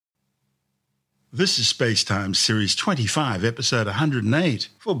This is Spacetime Series 25, Episode 108,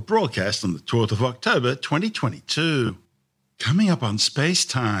 for broadcast on the 12th of October 2022. Coming up on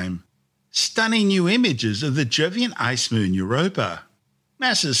Spacetime, stunning new images of the Jovian ice moon Europa.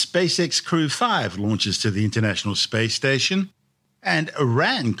 NASA's SpaceX Crew 5 launches to the International Space Station, and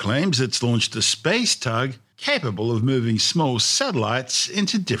Iran claims it's launched a space tug capable of moving small satellites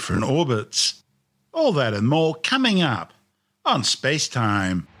into different orbits. All that and more coming up on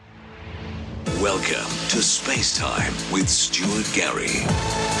Spacetime. Welcome to Space Time with Stuart Gary.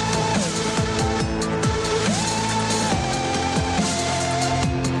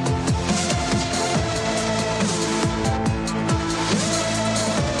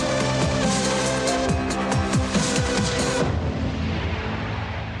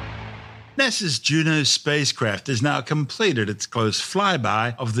 NASA's Juno spacecraft has now completed its close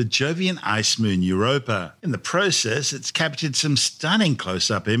flyby of the Jovian ice moon Europa. In the process, it's captured some stunning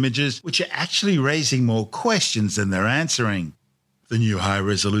close-up images which are actually raising more questions than they're answering. The new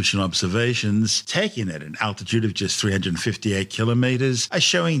high-resolution observations, taken at an altitude of just 358 kilometers, are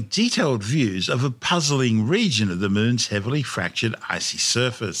showing detailed views of a puzzling region of the moon's heavily fractured icy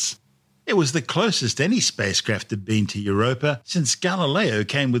surface. It was the closest any spacecraft had been to Europa since Galileo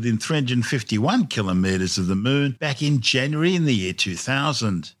came within 351 kilometers of the moon back in January in the year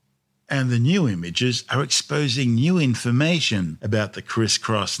 2000. And the new images are exposing new information about the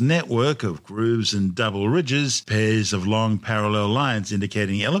crisscross network of grooves and double ridges, pairs of long parallel lines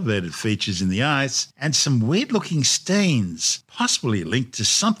indicating elevated features in the ice, and some weird-looking stains, possibly linked to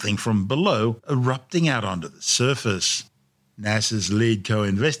something from below erupting out onto the surface. NASA's lead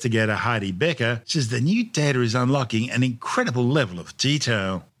co-investigator Heidi Becker says the new data is unlocking an incredible level of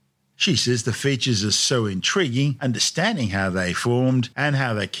detail. She says the features are so intriguing, understanding how they formed and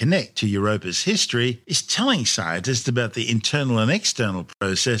how they connect to Europa's history is telling scientists about the internal and external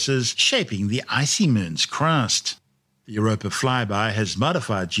processes shaping the icy moon's crust. The Europa flyby has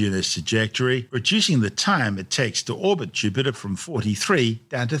modified Juno's trajectory, reducing the time it takes to orbit Jupiter from 43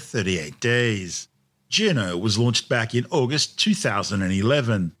 down to 38 days. Juno was launched back in August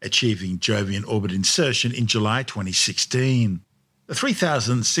 2011, achieving Jovian orbit insertion in July 2016. The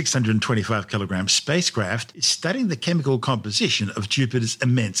 3,625-kilogram spacecraft is studying the chemical composition of Jupiter's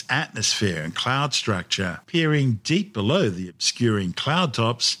immense atmosphere and cloud structure, peering deep below the obscuring cloud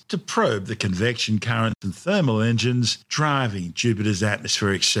tops to probe the convection currents and thermal engines driving Jupiter's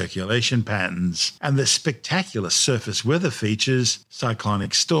atmospheric circulation patterns, and the spectacular surface weather features,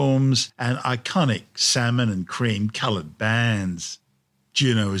 cyclonic storms, and iconic salmon and cream-colored bands.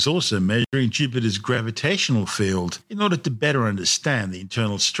 Juno is also measuring Jupiter's gravitational field in order to better understand the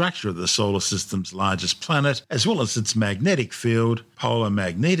internal structure of the solar system's largest planet, as well as its magnetic field, polar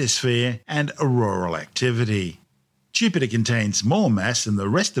magnetosphere, and auroral activity. Jupiter contains more mass than the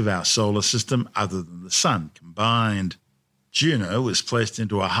rest of our solar system other than the Sun combined. Juno was placed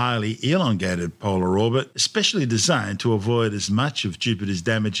into a highly elongated polar orbit, especially designed to avoid as much of Jupiter's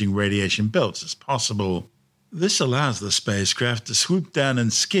damaging radiation belts as possible. This allows the spacecraft to swoop down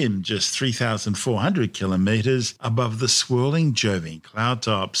and skim just 3,400 kilometers above the swirling Jovian cloud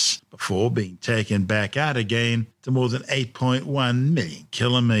tops, before being taken back out again to more than 8.1 million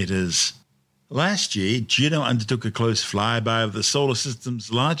kilometers. Last year, Juno undertook a close flyby of the solar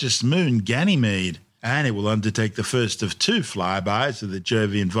system's largest moon, Ganymede, and it will undertake the first of two flybys of the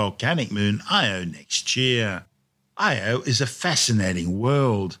Jovian volcanic moon, Io, next year. Io is a fascinating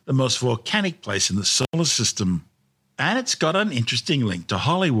world, the most volcanic place in the solar system, and it's got an interesting link to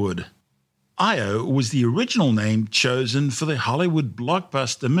Hollywood. Io was the original name chosen for the Hollywood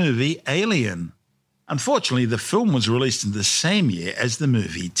blockbuster movie Alien. Unfortunately, the film was released in the same year as the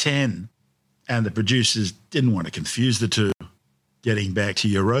movie 10, and the producers didn't want to confuse the two. Getting back to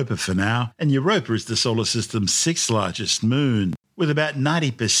Europa for now, and Europa is the solar system's sixth largest moon, with about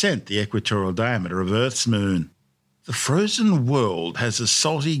 90% the equatorial diameter of Earth's moon. The frozen world has a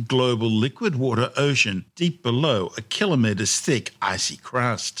salty global liquid water ocean deep below a kilometers thick icy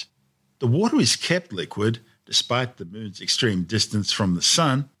crust. The water is kept liquid, despite the moon's extreme distance from the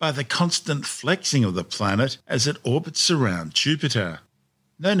sun, by the constant flexing of the planet as it orbits around Jupiter.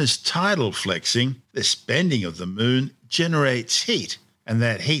 Known as tidal flexing, this bending of the moon generates heat, and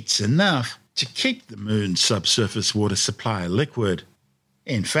that heat's enough to keep the moon's subsurface water supply liquid.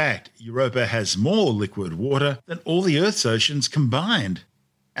 In fact, Europa has more liquid water than all the Earth's oceans combined.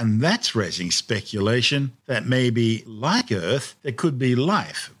 And that's raising speculation that maybe, like Earth, there could be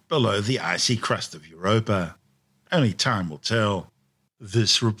life below the icy crust of Europa. Only time will tell.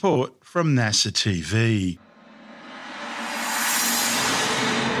 This report from NASA TV.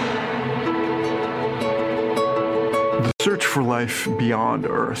 Search for life beyond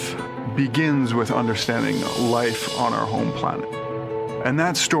Earth begins with understanding life on our home planet. And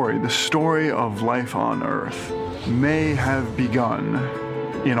that story, the story of life on Earth, may have begun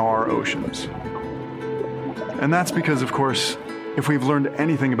in our oceans. And that's because, of course, if we've learned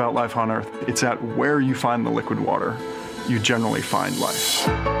anything about life on Earth, it's that where you find the liquid water, you generally find life.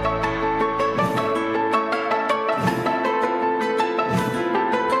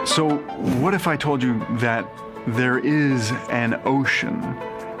 So what if I told you that there is an ocean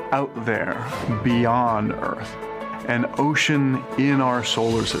out there beyond Earth? An ocean in our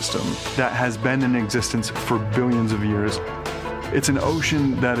solar system that has been in existence for billions of years. It's an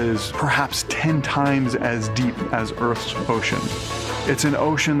ocean that is perhaps 10 times as deep as Earth's ocean. It's an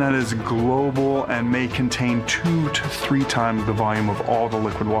ocean that is global and may contain 2 to 3 times the volume of all the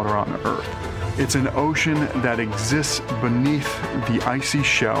liquid water on Earth. It's an ocean that exists beneath the icy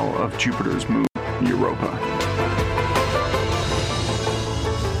shell of Jupiter's moon, Europa.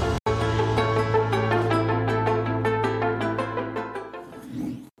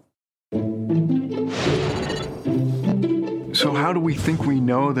 So how do we think we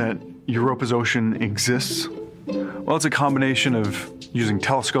know that Europa's ocean exists? Well, it's a combination of using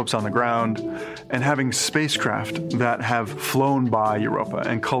telescopes on the ground and having spacecraft that have flown by Europa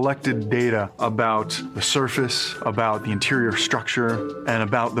and collected data about the surface, about the interior structure, and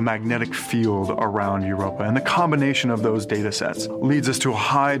about the magnetic field around Europa. And the combination of those data sets leads us to a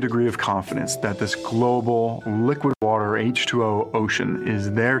high degree of confidence that this global liquid water H2O ocean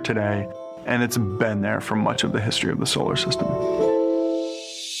is there today, and it's been there for much of the history of the solar system.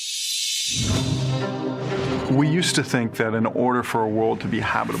 We used to think that in order for a world to be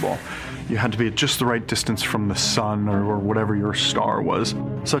habitable, you had to be at just the right distance from the sun or whatever your star was,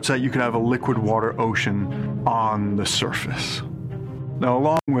 such that you could have a liquid water ocean on the surface. Now,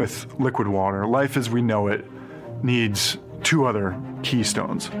 along with liquid water, life as we know it needs 2 other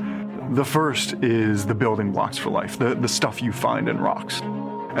keystones. The first is the building blocks for life, the stuff you find in rocks.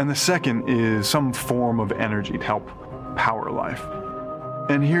 And the second is some form of energy to help power life.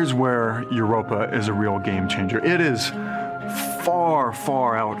 And here's where Europa is a real game changer. It is far,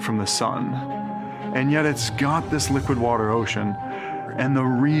 far out from the sun, and yet it's got this liquid water ocean. And the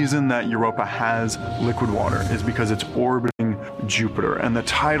reason that Europa has liquid water is because it's orbiting Jupiter, and the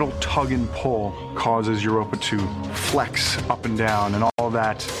tidal tug and pull causes Europa to flex up and down, and all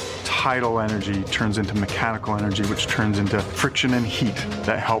that tidal energy turns into mechanical energy, which turns into friction and heat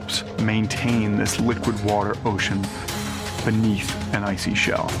that helps maintain this liquid water ocean beneath an icy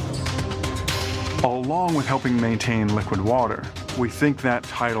shell. Along with helping maintain liquid water, we think that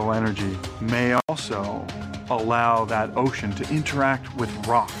tidal energy may also allow that ocean to interact with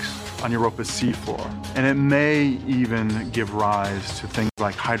rocks on Europa's seafloor. And it may even give rise to things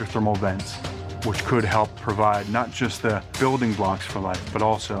like hydrothermal vents, which could help provide not just the building blocks for life, but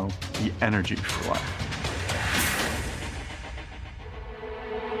also the energy for life.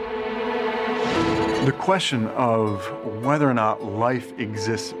 The question of whether or not life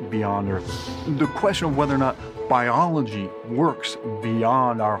exists beyond Earth, the question of whether or not biology works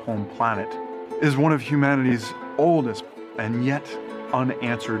beyond our home planet, is one of humanity's oldest and yet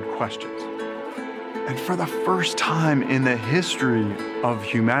unanswered questions. And for the first time in the history of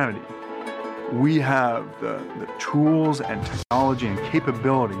humanity, we have the tools and technology and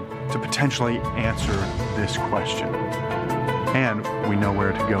capability to potentially answer this question. And we know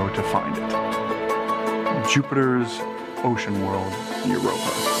where to go to find it. Jupiter's ocean world,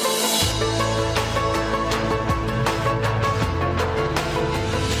 Europa.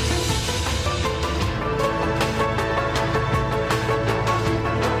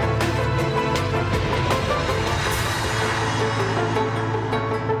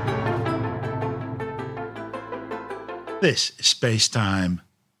 This is Space Time.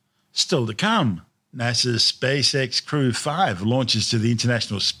 Still to come, NASA's SpaceX Crew 5 launches to the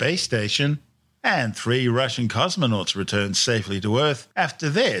International Space Station, and 3 Russian cosmonauts return safely to Earth after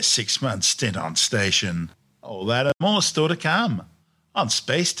their 6-month stint on station. All that and more still to come on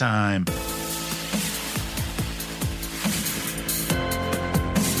Space Time.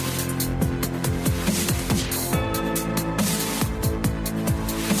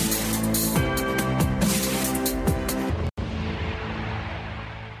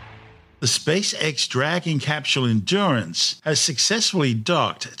 The SpaceX Dragon capsule Endurance has successfully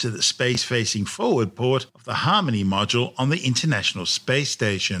docked to the space-facing forward port of the Harmony module on the International Space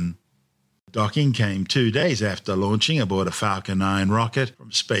Station. Docking came 2 days after launching aboard a Falcon 9 rocket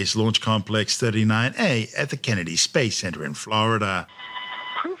from Space Launch Complex 39A at the Kennedy Space Center in Florida.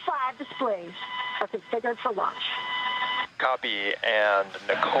 Crew 5 displays are configured for launch. Copy. And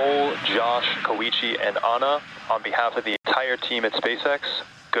Nicole, Josh, Koichi, and Anna, on behalf of the entire team at SpaceX,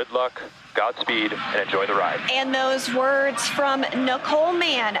 good luck, Godspeed, and enjoy the ride. And those words from Nicole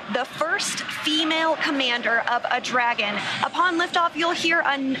Mann, the first female commander of a Dragon. Upon liftoff, you'll hear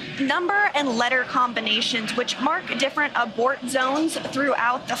a number and letter combinations which mark different abort zones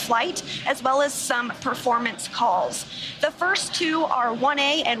throughout the flight, as well as some performance calls. The first two are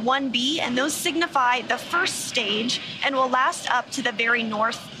 1A and 1B, and those signify the first stage and will last up to the very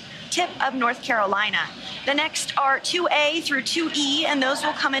north tip of North Carolina. The next are 2A through 2E, and those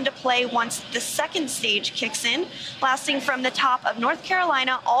will come into play once the second stage kicks in, lasting from the top of North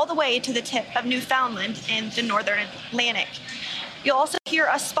Carolina all the way to the tip of Newfoundland in the northern Atlantic. You'll also hear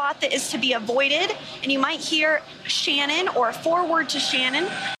a spot that is to be avoided, and you might hear Shannon or forward to Shannon,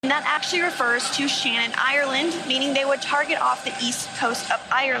 and that actually refers to Shannon, Ireland, meaning they would target off the east coast of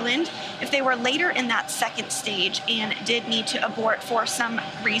Ireland if they were later in that second stage and did need to abort for some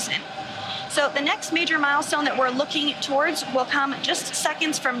reason. So the next major milestone that we're looking towards will come just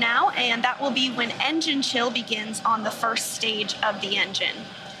seconds from now, and that will be when engine chill begins on the first stage of the engine.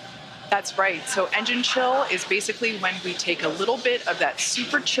 That's right. So engine chill is basically when we take a little bit of that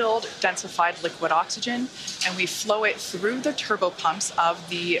super chilled, densified liquid oxygen and we flow it through the turbo pumps of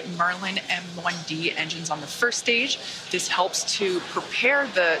the Merlin M1D engines on the first stage. This helps to prepare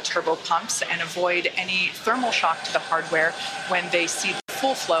the turbo pumps and avoid any thermal shock to the hardware when they see the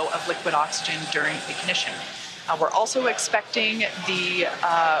full flow of liquid oxygen during ignition. We're also expecting the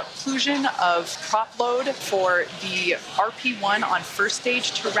inclusion of prop load for the RP1 on first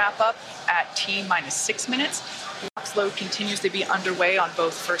stage to wrap up at T-minus 6 minutes. LOX load continues to be underway on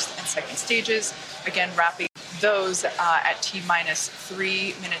both first and second stages, again wrapping those at T-minus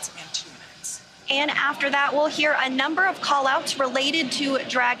 3 minutes and 2 minutes. And after that, we'll hear a number of call-outs related to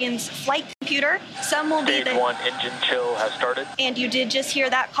Dragon's flight computer. Some will be Stage 1 engine chill has started. And you did just hear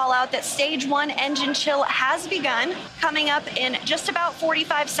that call-out that Stage 1 engine chill has begun. Coming up in just about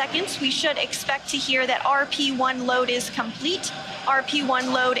 45 seconds, we should expect to hear that RP1 load is complete.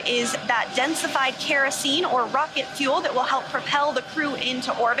 RP1 load is that densified kerosene or rocket fuel that will help propel the crew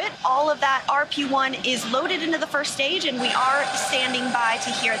into orbit. All of that RP1 is loaded into the first stage, and we are standing by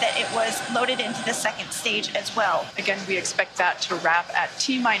to hear that it was loaded into the second stage as well. Again, we expect that to wrap at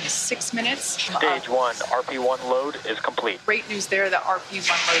T-minus 6 minutes. Stage 1, RP1 load is complete. Great news there, the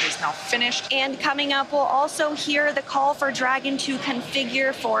RP1 load is now finished. And coming up, we'll also hear the call for Dragon to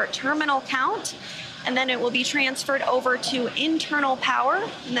configure for terminal count. And then it will be transferred over to internal power.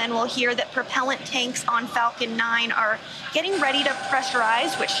 And then we'll hear that propellant tanks on Falcon 9 are getting ready to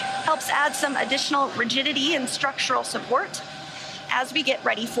pressurize, which helps add some additional rigidity and structural support as we get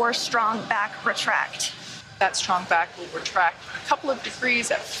ready for strong back retract. That strong back will retract a couple of degrees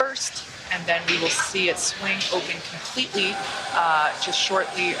at first, and then we will see it swing open completely just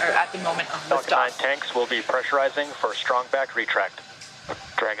shortly or at the moment of Falcon 9 liftoff. tanks will be pressurizing for strong back retract.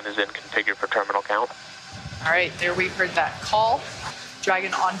 Dragon is in configured for terminal count. All right, there we heard that call.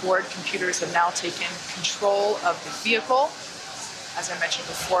 Dragon onboard computers have now taken control of the vehicle. As I mentioned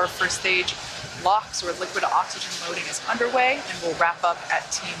before, first stage LOX or liquid oxygen loading is underway and will wrap up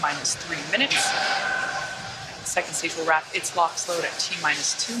at T-minus 3 minutes. And the second stage will wrap its LOX load at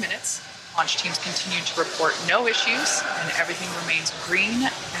T-minus 2 minutes. Launch teams continue to report no issues and everything remains green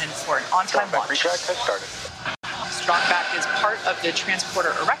and for an on-time Strong back launch. retract has started. Strong back is part of the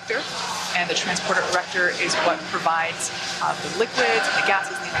transporter erector, and the transporter erector is what provides the liquids, the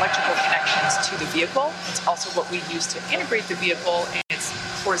gases, and the electrical connections to the vehicle. It's also what we use to integrate the vehicle in its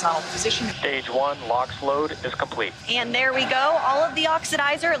horizontal position. Stage 1 LOX load is complete. And there we go, all of the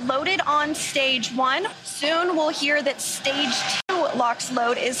oxidizer loaded on Stage 1. Soon we'll hear that Stage 2 LOX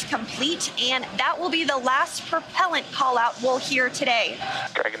load is complete, and that will be the last propellant call out we'll hear today.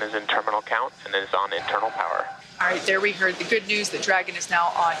 Dragon is in terminal count and is on internal power. All right, there we heard the good news that Dragon is now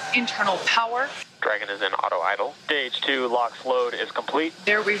on internal power. Dragon is in auto idle. Stage 2 LOX load is complete.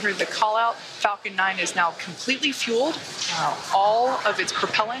 There we heard the call out. Falcon 9 is now completely fueled. All of its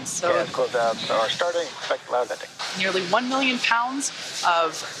propellants, so Gas closeouts are starting. Expect loud ending. nearly 1 million pounds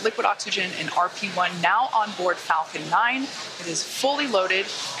of liquid oxygen in RP1 now on board Falcon 9. It is fully loaded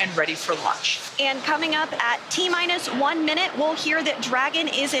and ready for launch. And coming up at T-minus 1 minute, we'll hear that Dragon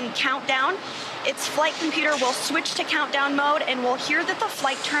is in countdown. Its flight computer will switch to countdown mode, and we'll hear that the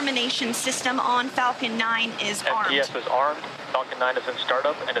flight termination system on Falcon 9 is armed. STS is armed. Falcon 9 is in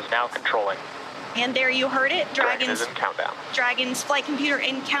startup and is now controlling. And there you heard it, Dragon is in countdown. Dragon's flight computer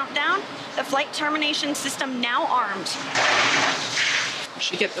in countdown. The flight termination system now armed. We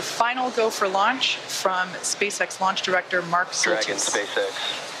should get the final go for launch from SpaceX Launch Director Mark Dragon Soltis.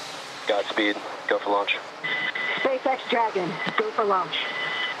 SpaceX. Godspeed. Go for launch. SpaceX SpaceX Dragon, go for launch.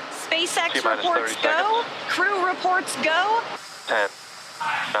 SpaceX T-minus reports 30 go. seconds. Crew reports go. 10,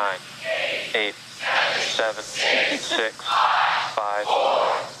 9, 8, 7, 6, 5,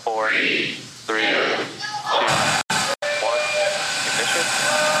 4, 3, 2, 1. Ignition.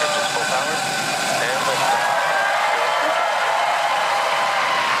 Engines full power. And liftoff.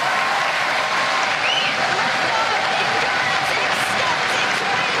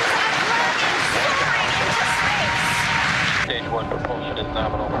 Stage 1 propulsion is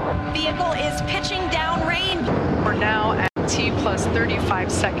nominal. Vehicle is pitching downrange. We're now at T plus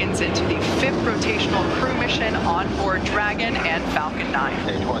 35 seconds into the 5th rotational crew mission on board Dragon and Falcon 9.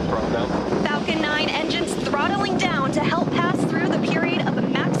 Stage 1 throttle down. Falcon 9 engines throttling down to help pass through the period of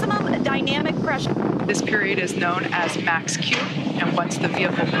maximum dynamic pressure. This period is known as max Q, and once the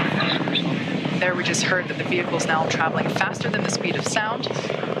vehicle... There we just heard that the vehicle is now traveling faster than the speed of sound.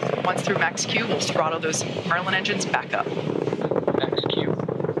 Once through max Q, we'll throttle those Merlin engines back up. Max Q.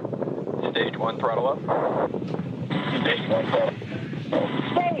 Stage 1 throttle up. Stage 1 throttle.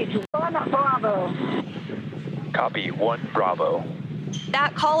 Stage 1 Bravo. Copy 1 Bravo.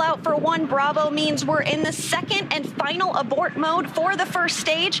 That call out for 1 Bravo means we're in the second and final abort mode for the first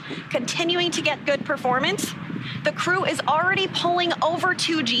stage, continuing to get good performance. The crew is already pulling over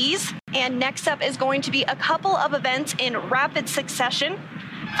 2 Gs, and next up is going to be a couple of events in rapid succession.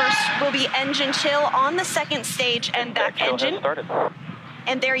 First will be engine chill on the second stage and back engine.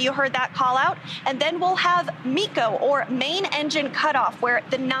 And there you heard that call out. And then we'll have MECO, or main engine cutoff, where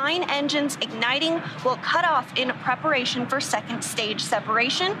the 9 engines igniting will cut off in preparation for second stage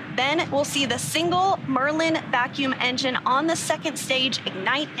separation. Then we'll see the single Merlin vacuum engine on the second stage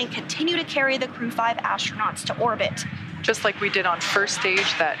ignite and continue to carry the Crew 5 astronauts to orbit. Just like we did on first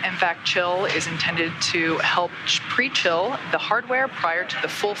stage, that MVAC chill is intended to help pre-chill the hardware prior to the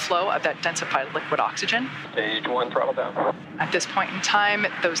full flow of that densified liquid oxygen. Stage 1 throttle down. At this point in time,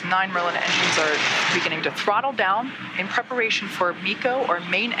 those 9 Merlin engines are beginning to throttle down in preparation for MECO, or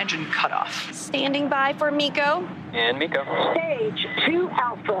main engine cutoff. Standing by for MECO. And MECO. Stage 2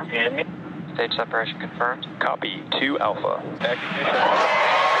 Alpha. And stage separation confirmed. Copy 2 Alpha. Ignition.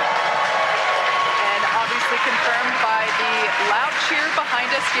 Obviously confirmed by the loud cheer behind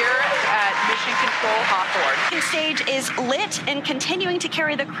us here at Mission Control Hawthorne. Second stage is lit and continuing to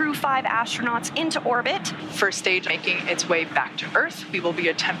carry the Crew 5 astronauts into orbit. First stage making its way back to Earth. We will be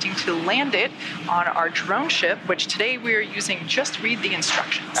attempting to land it on our drone ship, which today we are using Just Read the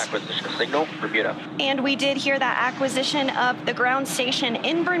Instructions. Acquisition signal, Bermuda. And we did hear that acquisition of the ground station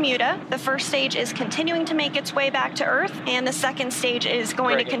in Bermuda. The first stage is continuing to make its way back to Earth, and the second stage is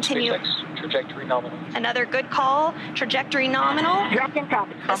going to continue. SpaceX, trajectory nominal. Another good call. Trajectory nominal. Dragon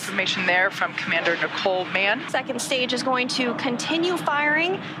copy. Confirmation there from Commander Nicole Mann. Second stage is going to continue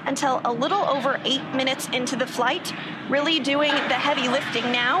firing until a little over 8 minutes into the flight, really doing the heavy lifting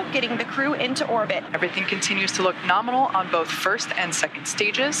now, getting the crew into orbit. Everything continues to look nominal on both first and second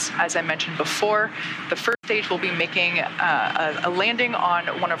stages. As I mentioned before, the first stage will be making a landing on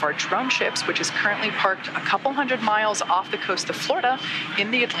one of our drone ships, which is currently parked a couple hundred miles off the coast of Florida in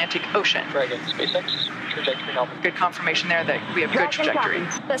the Atlantic Ocean. Dragon, SpaceX, trajectory nominal. Good confirmation there that we have good trajectory.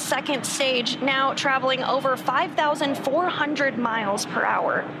 The second stage now traveling over 5,400 miles per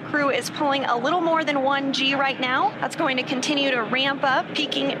hour. Crew is pulling a little more than 1 G right now. That's going to continue to ramp up,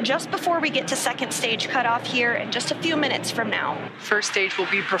 peaking just before we get to second stage cutoff here in just a few minutes from now. First stage will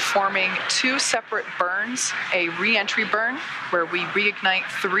be performing 2 separate burns, a re-entry burn where we reignite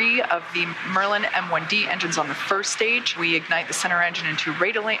 3 of the Merlin M1D engines on the first stage. We ignite the center engine into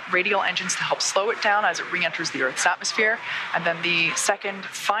radial engines to help slow it down as it re-enters the Earth's atmosphere. And then the second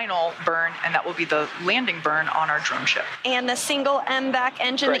final burn, and that will be the landing burn on our drone ship. And the single MVAC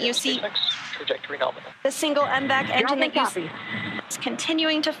engine Dragon, that you see, SpaceX, trajectory nominal. the single MVAC engine that you see is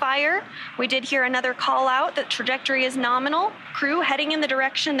continuing to fire. We did hear another call out that trajectory is nominal. Crew heading in the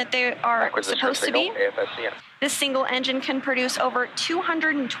direction that they are Acquisition supposed to be. signal, AFSCM. This single engine can produce over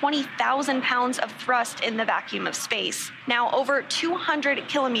 220,000 pounds of thrust in the vacuum of space, now over 200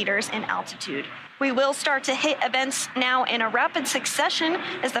 kilometers in altitude. We will start to hit events now in a rapid succession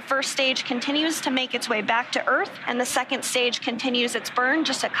as the first stage continues to make its way back to Earth, and the second stage continues its burn,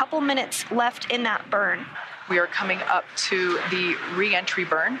 just a couple minutes left in that burn. We are coming up to the re-entry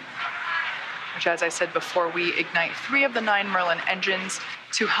burn, which, as I said before, we ignite 3 of the 9 Merlin engines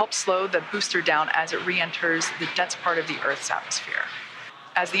to help slow the booster down as it re-enters the dense part of the Earth's atmosphere.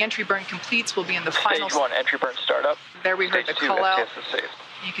 As the entry burn completes, we'll be in the final... Stage 1, entry burn startup. There we heard the Stage 2, call out. STS is saved.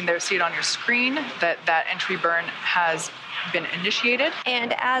 You can there see it on your screen that entry burn has been initiated.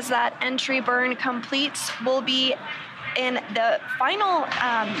 And as that entry burn completes, we'll be in the final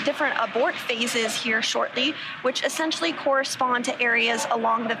different abort phases here shortly, which essentially correspond to areas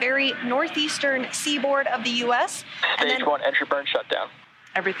along the very northeastern seaboard of the U.S. Stage 1 entry burn shutdown.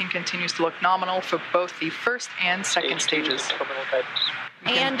 Everything continues to look nominal for both the first and second stages.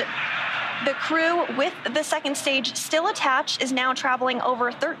 And the crew with the second stage still attached is now traveling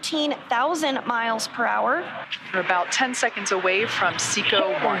over 13,000 miles per hour. We're about 10 seconds away from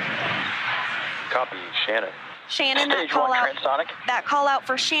SECO 1. Copy, Shannon. Shannon, Stage 1 transonic. that call out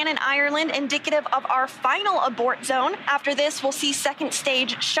for Shannon, Ireland, indicative of our final abort zone. After this, we'll see second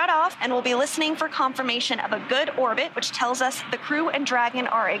stage shut off, and we'll be listening for confirmation of a good orbit, which tells us the crew and Dragon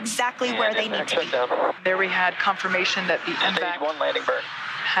are exactly where they need to be. There we had confirmation that the Stage 1 landing burn.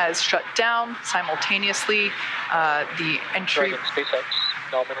 has shut down simultaneously. The entry. Dragon SpaceX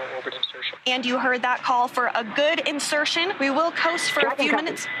nominal orbit insertion. And you heard that call for a good insertion. We will coast for a few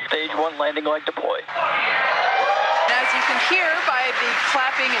minutes. Stage 1 landing leg deploy. And as you can hear by the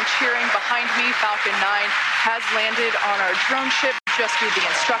clapping and cheering behind me, Falcon 9 has landed on our drone ship, just through the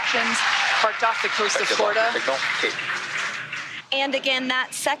instructions, parked off the coast of Florida. And again,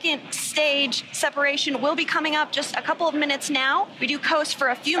 that second stage separation will be coming up just a couple of minutes now. We do coast for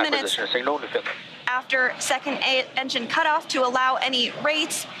a few minutes after second engine cutoff to allow any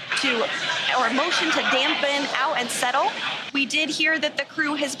rates or motion to dampen out and settle. We did hear that the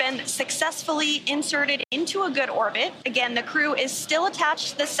crew has been successfully inserted into a good orbit. Again, the crew is still attached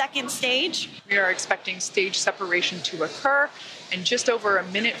to the second stage. We are expecting stage separation to occur in just over a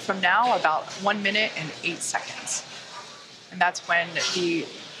minute from now, about 1 minute and 8 seconds. And that's when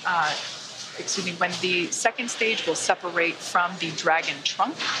when the second stage will separate from the Dragon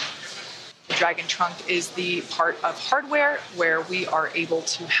trunk. The Dragon trunk is the part of hardware where we are able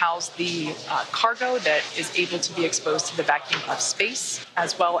to house the cargo that is able to be exposed to the vacuum of space,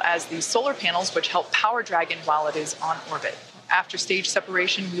 as well as the solar panels which help power Dragon while it is on orbit. After stage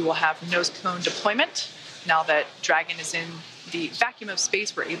separation, we will have nose cone deployment. Now that Dragon is in the vacuum of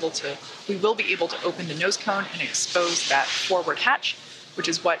space, we will be able to open the nose cone and expose that forward hatch, which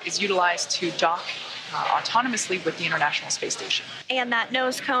is what is utilized to dock autonomously with the International Space Station. And that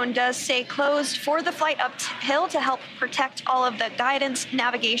nose cone does stay closed for the flight uphill to help protect all of the guidance,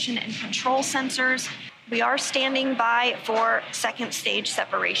 navigation, and control sensors. We are standing by for second stage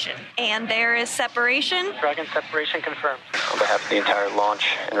separation. And there is separation. Dragon separation confirmed. On behalf of the entire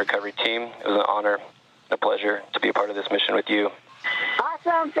launch and recovery team, it was an honor, a pleasure to be a part of this mission with you.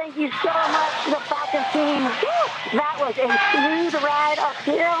 Awesome. Thank you so much to the Falcon team. Woo! That was a smooth ride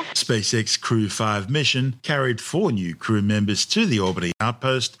uphill. SpaceX Crew 5 mission carried 4 new crew members to the orbiting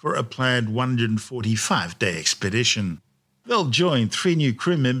outpost for a planned 145-day expedition. They'll join 3 new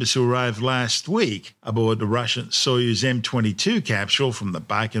crew members who arrived last week aboard the Russian Soyuz M-22 capsule from the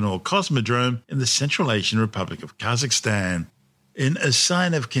Baikonur Cosmodrome in the Central Asian Republic of Kazakhstan. In a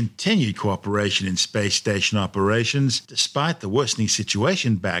sign of continued cooperation in space station operations, despite the worsening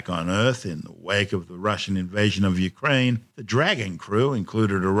situation back on Earth in the wake of the Russian invasion of Ukraine, the Dragon crew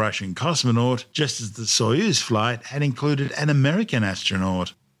included a Russian cosmonaut, just as the Soyuz flight had included an American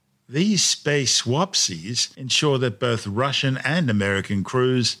astronaut. These space swapsies ensure that both Russian and American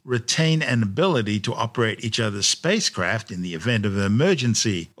crews retain an ability to operate each other's spacecraft in the event of an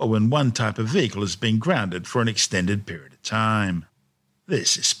emergency or when one type of vehicle has been grounded for an extended period of time.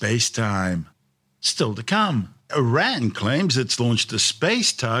 This is Space Time. Still to come, Iran claims it's launched a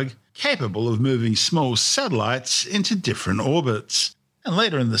space tug capable of moving small satellites into different orbits. And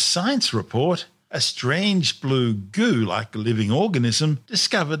later in the science report, a strange blue goo-like living organism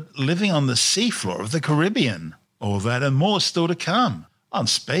discovered living on the seafloor of the Caribbean. All that and more still to come on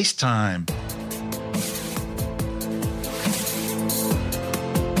Space Time.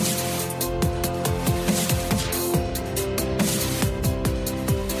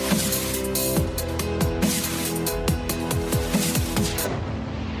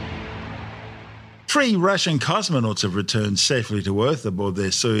 Three Russian cosmonauts have returned safely to Earth aboard their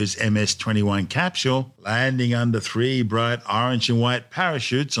Soyuz MS-21 capsule, landing under 3 bright orange and white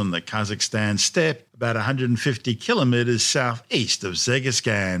parachutes on the Kazakhstan steppe, about 150 kilometers southeast of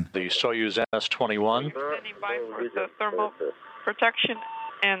Zegistan. The Soyuz MS-21. Standing by for the thermal protection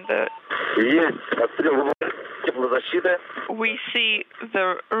and we see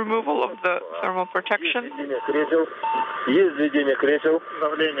the removal of the thermal protection.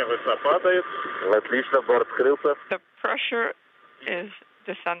 The pressure is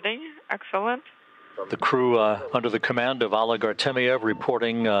descending. Excellent. The crew under the command of Oleg Artemiev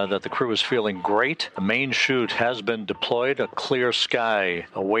reporting that the crew is feeling great. The main chute has been deployed. A clear sky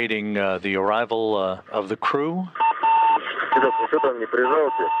awaiting the arrival of the crew.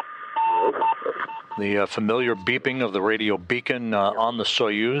 The familiar beeping of the radio beacon on the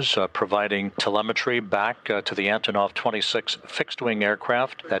Soyuz, providing telemetry back to the Antonov 26 fixed-wing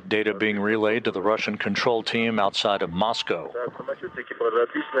aircraft. That data being relayed to the Russian control team outside of Moscow.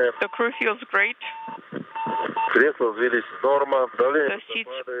 The crew feels great. The seats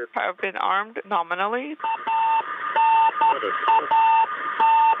have been armed nominally.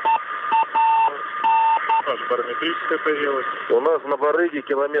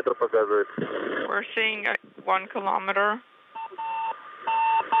 We're seeing 1 kilometer.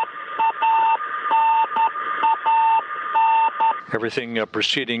 Everything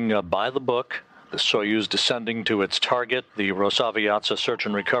proceeding by the book. The Soyuz descending to its target. The Rosaviatsa search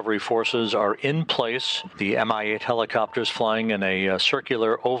and recovery forces are in place. The Mi-8 helicopters flying in a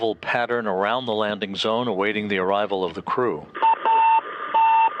circular oval pattern around the landing zone, awaiting the arrival of the crew.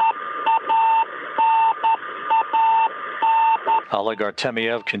 Oleg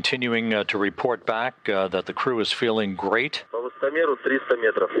Artemyev continuing to report back that the crew is feeling great.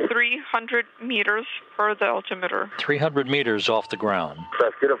 300 meters per the altimeter. 300 meters off the ground.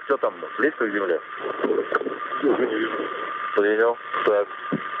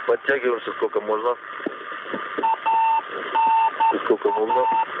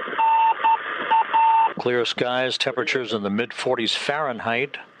 Clear skies, temperatures in the mid-40s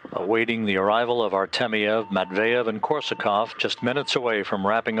Fahrenheit. Awaiting the arrival of Artemyev, Matveyev, and Korsakov, just minutes away from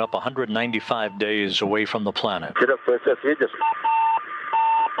wrapping up 195 days away from the planet. The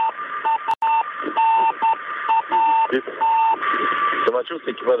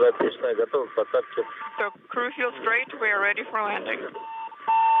crew feels great. We are ready for landing.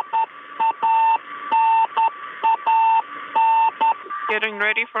 Getting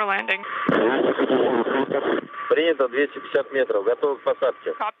ready for landing.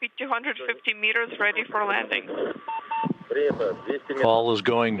 Copy 250 meters, ready for landing. All is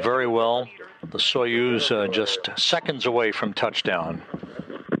going very well. The Soyuz just seconds away from touchdown.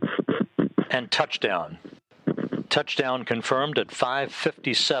 And touchdown. Touchdown confirmed at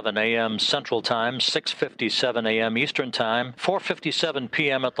 5:57 a.m. Central Time, 6:57 a.m. Eastern Time, 4:57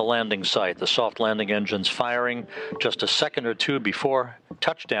 p.m. at the landing site. The soft landing engines firing just a second or two before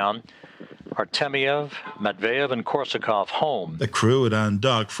touchdown. Artemyev, Matveyev, and Korsakov home. The crew had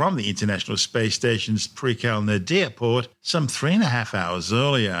undocked from the International Space Station's Prikhal-Nadir port some 3.5 hours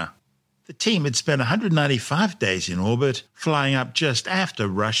earlier. The team had spent 195 days in orbit, flying up just after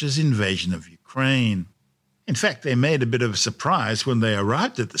Russia's invasion of Ukraine. In fact, they made a bit of a surprise when they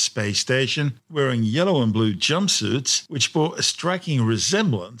arrived at the space station wearing yellow and blue jumpsuits, which bore a striking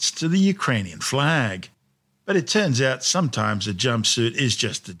resemblance to the Ukrainian flag. But it turns out sometimes a jumpsuit is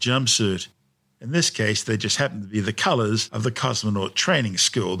just a jumpsuit. In this case, they just happened to be the colours of the cosmonaut training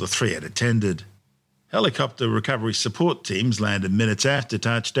school the three had attended. Helicopter recovery support teams landed minutes after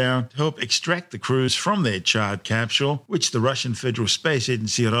touchdown to help extract the crews from their charred capsule, which the Russian Federal Space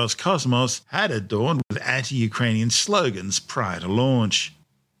Agency Roscosmos had adorned with anti-Ukrainian slogans prior to launch.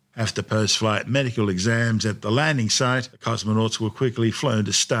 After post-flight medical exams at the landing site, the cosmonauts were quickly flown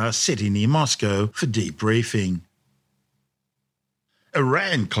to Star City near Moscow for debriefing.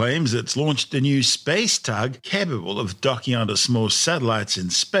 Iran claims it's launched a new space tug capable of docking onto small satellites in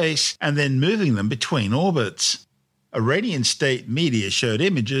space and then moving them between orbits. Iranian state media showed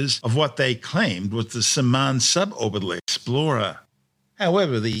images of what they claimed was the Saman suborbital explorer.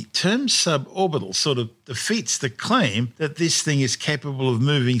 However, the term suborbital sort of defeats the claim that this thing is capable of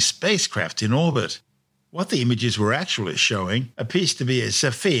moving spacecraft in orbit. What the images were actually showing appears to be a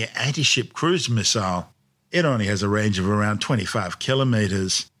Zafir anti-ship cruise missile. It only has a range of around 25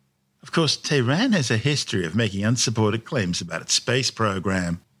 kilometres. Of course, Tehran has a history of making unsupported claims about its space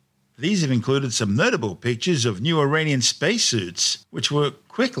program. These have included some notable pictures of new Iranian spacesuits, which were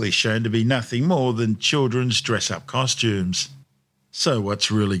quickly shown to be nothing more than children's dress-up costumes. So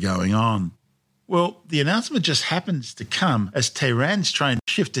what's really going on? Well, the announcement just happens to come as Tehran's trying to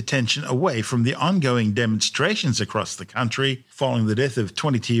shift attention away from the ongoing demonstrations across the country following the death of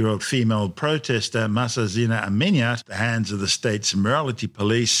 22-year-old female protester Mahsa Zina Amini at the hands of the state's morality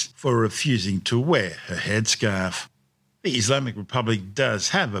police for refusing to wear her headscarf. The Islamic Republic does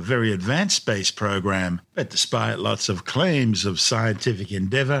have a very advanced space program, but despite lots of claims of scientific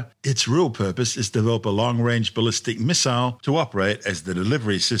endeavour, its real purpose is to develop a long-range ballistic missile to operate as the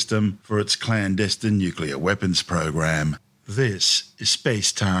delivery system for its clandestine nuclear weapons program. This is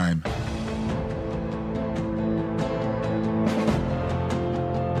Space Time.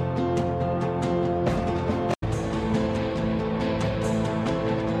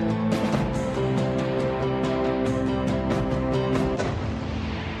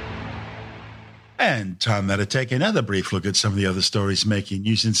 And time now to take another brief look at some of the other stories making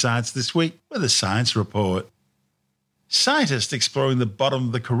news in science this week with a science report. Scientists exploring the bottom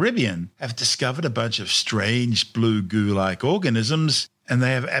of the Caribbean have discovered a bunch of strange blue goo-like organisms, and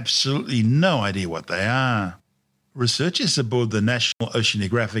they have absolutely no idea what they are. Researchers aboard the National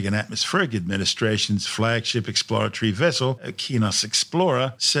Oceanographic and Atmospheric Administration's flagship exploratory vessel, Okeanos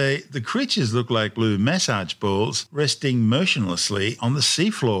Explorer, say the creatures look like blue massage balls resting motionlessly on the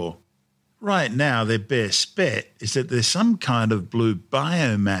seafloor. Right now, their best bet is that there's some kind of blue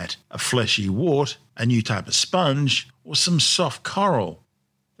biomat, a fleshy wart, a new type of sponge, or some soft coral.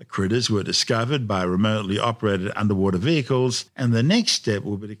 The critters were discovered by remotely operated underwater vehicles, and the next step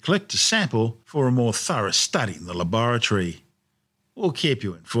will be to collect a sample for a more thorough study in the laboratory. We'll keep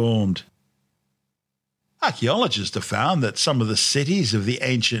you informed. Archaeologists have found that some of the cities of the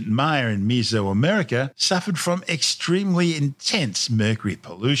ancient Maya in Mesoamerica suffered from extremely intense mercury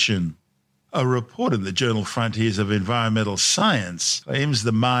pollution. A report in the journal Frontiers of Environmental Science claims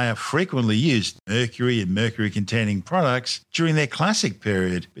the Maya frequently used mercury and mercury-containing products during their classic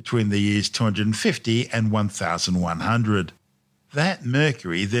period between the years 250 and 1100. That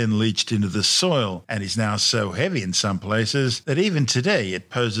mercury then leached into the soil and is now so heavy in some places that even today it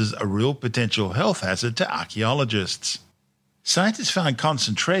poses a real potential health hazard to archaeologists. Scientists found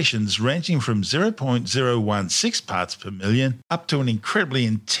concentrations ranging from 0.016 parts per million up to an incredibly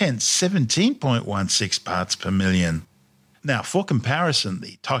intense 17.16 parts per million. Now, for comparison,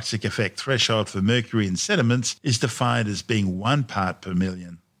 the toxic effect threshold for mercury in sediments is defined as being 1 part per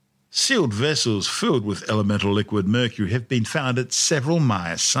million. Sealed vessels filled with elemental liquid mercury have been found at several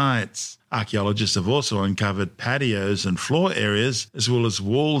Maya sites. Archaeologists have also uncovered patios and floor areas, as well as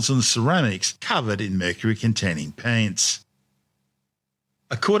walls and ceramics covered in mercury-containing paints.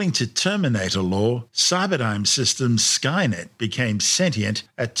 According to Terminator law, Cyberdyne Systems Skynet became sentient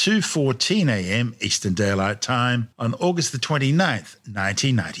at 2:14 a.m. Eastern Daylight Time on August 29,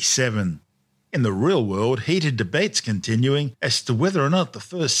 1997. In the real world, heated debates continuing as to whether or not the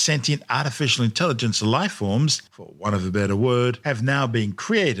first sentient artificial intelligence life forms, for want of a better word, have now been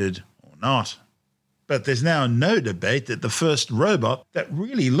created or not. But there's now no debate that the first robot that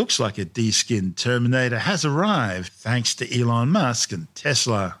really looks like a de-skinned Terminator has arrived, thanks to Elon Musk and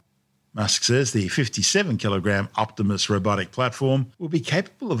Tesla. Musk says the 57-kilogram Optimus robotic platform will be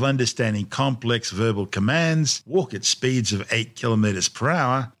capable of understanding complex verbal commands, walk at speeds of 8 kilometers per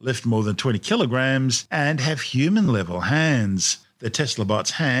hour, lift more than 20 kilograms, and have human-level hands. The Tesla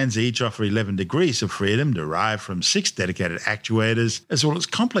bot's hands each offer 11 degrees of freedom derived from 6 dedicated actuators, as well as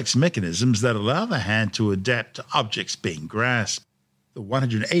complex mechanisms that allow the hand to adapt to objects being grasped. The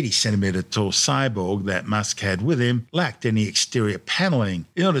 180-centimeter tall cyborg that Musk had with him lacked any exterior paneling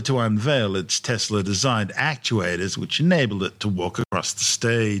in order to unveil its Tesla-designed actuators, which enabled it to walk across the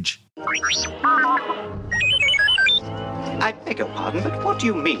stage. I beg your pardon, but what do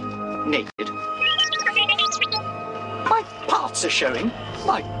you mean, naked? My parts are showing.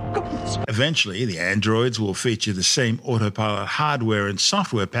 My goodness. Eventually, the androids will feature the same autopilot hardware and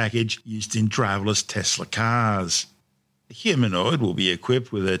software package used in driverless Tesla cars. The humanoid will be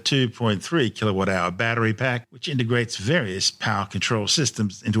equipped with a 2.3 kilowatt-hour battery pack, which integrates various power control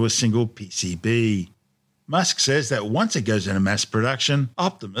systems into a single PCB. Musk says that once it goes into mass production,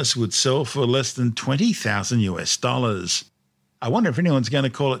 Optimus would sell for less than $20,000. I wonder if anyone's going to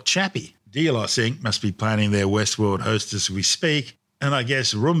call it Chappie. Delos Inc. must be planning their Westworld host as we speak, and I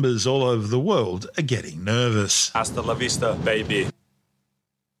guess Roombas all over the world are getting nervous. Hasta la vista, baby.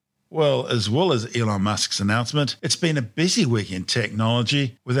 Well as Elon Musk's announcement, it's been a busy week in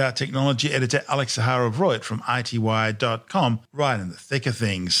technology, with our technology editor Alex Zaharov-Reutt from ITWire.com right in the thick of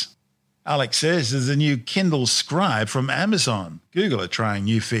things. Alex says there's a new Kindle Scribe from Amazon. Google are trying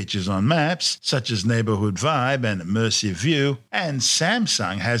new features on maps, such as Neighborhood Vibe and Immersive View, and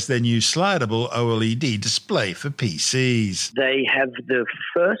Samsung has their new slidable OLED display for PCs. They have the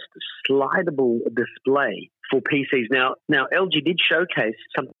first slidable display for PCs. Now LG did showcase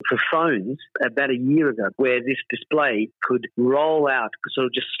something for phones about a year ago where this display could roll out, sort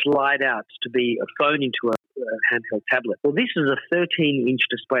of just slide out to be a phone into a handheld tablet. Well, this is a 13-inch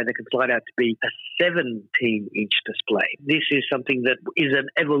display that can slide out to be a 17-inch display. This is something that is an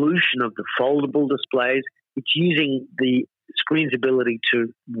evolution of the foldable displays. It's using the screen's ability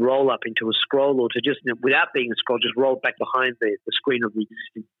to roll up into a scroll, or to just, without being a scroll, just roll back behind the screen of the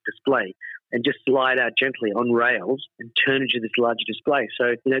existing display, and just slide out gently on rails and turn into this larger display.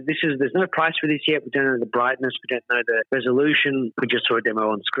 So, there's no price for this yet. We don't know the brightness. We don't know the resolution. We just saw a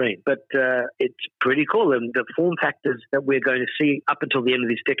demo on screen. But it's pretty cool. And the form factors that we're going to see up until the end of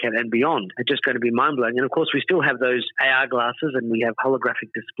this decade and beyond are just going to be mind-blowing. And, of course, we still have those AR glasses and we have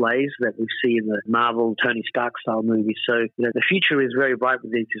holographic displays that we see in the Marvel Tony Stark style movies. So, the future is very bright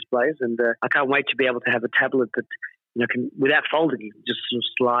with these displays, and I can't wait to be able to have a tablet that can, without folding, you can just sort of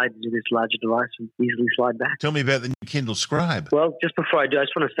slide into this larger device and easily slide back. Tell me about the new Kindle Scribe. Well, just before I do, I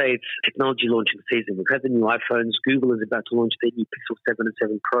just want to say it's technology launching season. We've had the new iPhones. Google is about to launch their new Pixel 7 and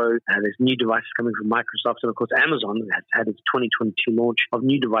 7 Pro. There's new devices coming from Microsoft. And, of course, Amazon has had its 2022 launch of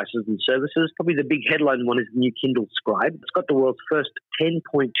new devices and services. Probably the big headline one is the new Kindle Scribe. It's got the world's first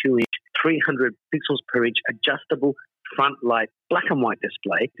 10.2-inch, 300 pixels per inch adjustable front light black and white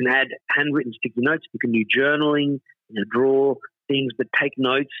display. You can add handwritten sticky notes. You can do journaling, draw things, but take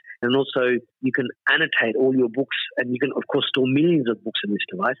notes. And also you can annotate all your books, and you can, of course, store millions of books in this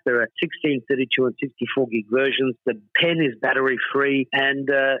device. There are 16, 32, and 64 gig versions. The pen is battery free, and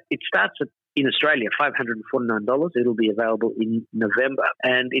it starts at, in Australia, $549. It'll be available in November.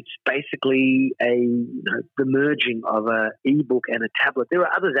 And it's basically the merging of an e-book and a tablet. There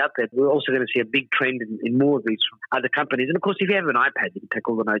are others out there. We're also going to see a big trend in more of these from other companies. And, of course, if you have an iPad, you can take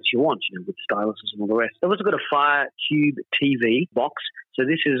all the notes you want, with styluses and all the rest. They've also got a Fire Cube TV box. So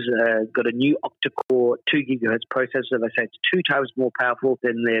this has got a new octa-core 2 gigahertz processor. They say it's 2 times more powerful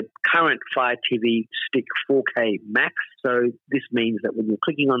than their current Fire TV Stick 4K Max. So this means that when you're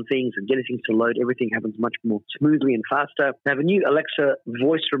clicking on things and getting things to load, everything happens much more smoothly and faster. They have a new Alexa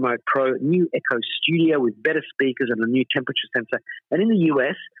Voice Remote Pro, new Echo Studio with better speakers and a new temperature sensor. And in the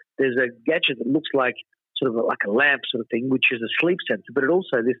US, there's a gadget that looks like sort of like a lamp sort of thing, which is a sleep sensor, but it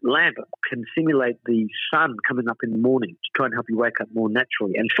also, this lamp can simulate the sun coming up in the morning to try and help you wake up more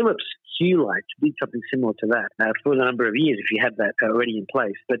naturally. And Philips Hue lights did something similar to that for a number of years, if you had that already in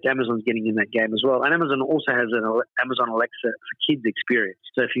place. But Amazon's getting in that game as well. And Amazon also has an Amazon Alexa for Kids experience.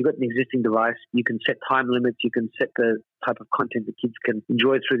 So if you've got an existing device, you can set time limits, you can set the type of content that kids can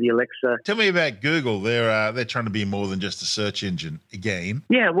enjoy through the Alexa. Tell me about Google. They're trying to be more than just a search engine again.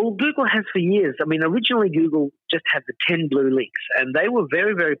 Yeah, well, Google has for years. I mean, originally Google just had the 10 blue links, and they were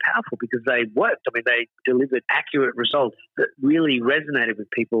very, very powerful because they worked. I mean, they delivered accurate results that really resonated with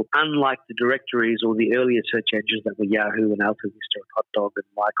people, unlike the directories or the earlier search engines that were Yahoo and AltaVista and Hotdog and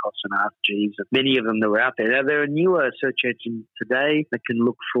Lycos and AskJeeves, and many of them that were out there. Now, there are newer search engines today that can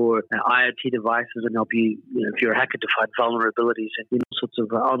look for IoT devices and help you, if you're a hacker, to find vulnerabilities in all sorts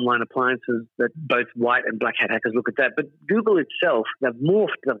of online appliances that both white and black hat hackers look at that. But Google itself, they've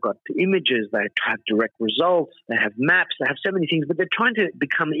morphed. They've got images, they have direct results, they have maps, they have so many things, but they're trying to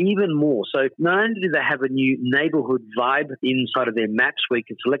become even more. So not only do they have a new neighborhood vibe inside of their maps where you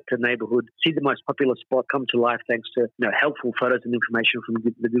can select a neighborhood, see the most popular spot come to life thanks to helpful photos and information from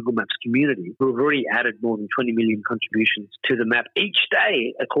the Google Maps community, who have already added more than 20 million contributions to the map each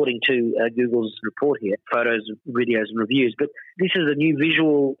day, according to Google's report here, photos, videos, and reviews. But this is a new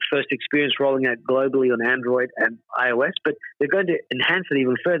visual first experience rolling out globally on Android and iOS, but they're going to enhance it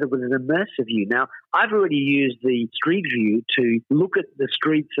even further with an immersive view. Now, I've already used the Street View to look at the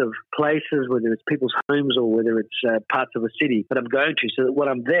streets of places, whether it's people's homes or whether it's parts of a city that I'm going to, so that when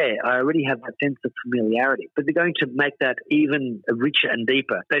I'm there, I already have that sense of familiarity. But they're going to make that even richer and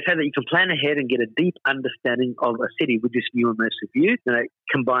deeper. They say that you can plan ahead and get a deep understanding of a city with this new immersive view. And it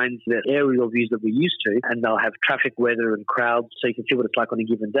combines the aerial views that we're used to, and they'll have traffic, weather, and crowds, so you can see what it's like on a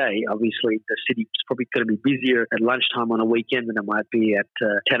given day. Obviously, the city is probably going to be busier at lunchtime on a weekend than it might be at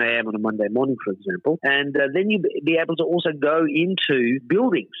 10 a.m. on a Monday morning, for example. And then you'll be able to also go into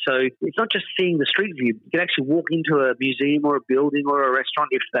buildings. So it's not just seeing the street view. You can actually walk into a museum or a building or a restaurant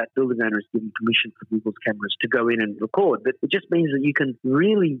if that building owner is given permission for Google's cameras to go in and record. But it just means that you can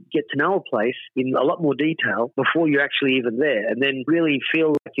really get to know a place in a lot more detail before you're actually even there, and then really feel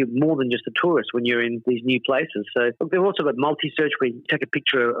like you're more than just a tourist when you're in these new places. So they've also got multi-search where you take a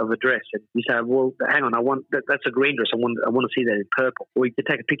picture of a dress and you say, well, hang on, that's a green dress. I want to see that in purple. Or you can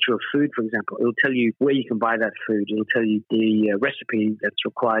take a picture of food, for example. It'll tell you where you can buy that food. It'll tell you the recipe that's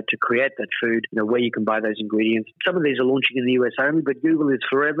required to create that food, where you can buy those ingredients. Some of these are launching in the US only, but Google is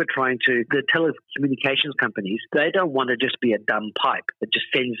forever trying to, the telecommunications companies, they don't want to just be a dumb pipe that just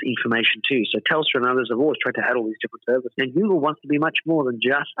sends information to you. So Telstra and others have always tried to add all these different services. And Google wants to be much more than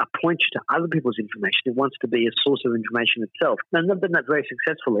just a pointer to other people's information. It wants to be a source of information itself. And they've done that very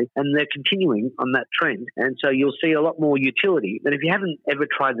successfully, and they're continuing on that trend. And so you'll see a lot more utility. And if you haven't ever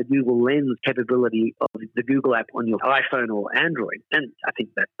tried the Google Lens capability of the Google app on your iPhone or Android, and I think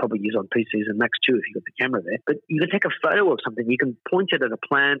that probably is on PCs and Macs too if you've got the camera there, but you can take a photo of something. You can point it at a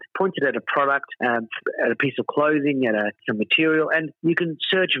plant, point it at a product, at a piece of clothing, at some material, and you can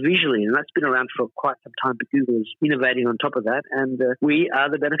search visually. And that's been around for quite some time, but Google is innovating on top of that, and we are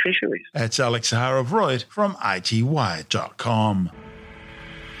the beneficiaries. That's Alex Harov-Reut from ITWire.com.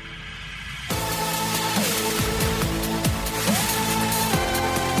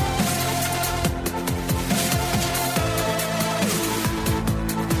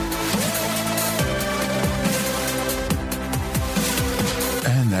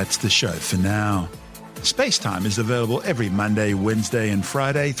 And that's the show for now. Spacetime is available every Monday, Wednesday and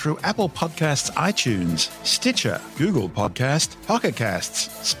Friday through Apple Podcasts, iTunes, Stitcher, Google Podcast, Pocket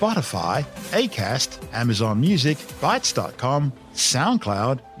Casts, Spotify, Acast, Amazon Music, Bytes.com,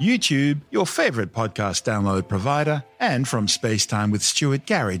 SoundCloud, YouTube, your favorite podcast download provider, and from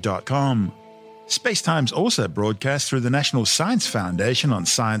spacetimewithstuartgary.com. Spacetime's also broadcast through the National Science Foundation on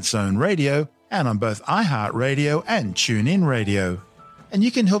Science Zone Radio and on both iHeartRadio and TuneIn Radio. And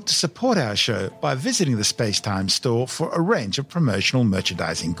you can help to support our show by visiting the Spacetime store for a range of promotional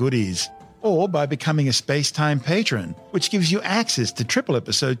merchandising goodies, or by becoming a Spacetime patron, which gives you access to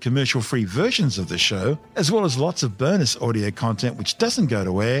triple-episode commercial-free versions of the show, as well as lots of bonus audio content which doesn't go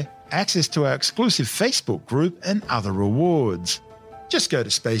to air, access to our exclusive Facebook group, and other rewards. Just go to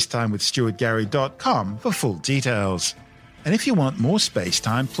spacetimewithstuartgary.com for full details. And if you want more space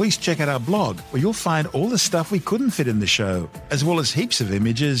time, please check out our blog, where you'll find all the stuff we couldn't fit in the show, as well as heaps of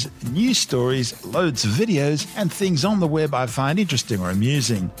images, news stories, loads of videos, and things on the web I find interesting or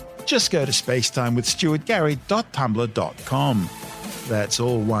amusing. Just go to spacetimewithstuartgary.tumblr.com. That's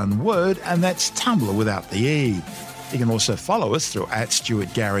all one word, and that's Tumblr without the E. You can also follow us through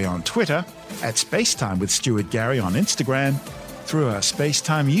 @StuartGary on Twitter, @SpaceTimeWithStuartGary on Instagram, through our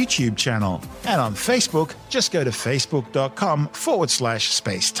Spacetime YouTube channel, and on Facebook, just go to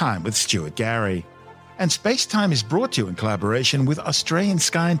facebook.com/Spacetime with Stuart Gary. And Spacetime is brought to you in collaboration with Australian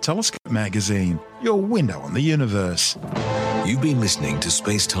Sky and Telescope magazine, your window on the universe. You've been listening to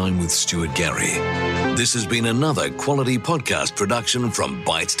Spacetime with Stuart Gary. This has been another quality podcast production from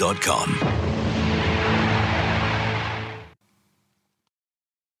Bytes.com.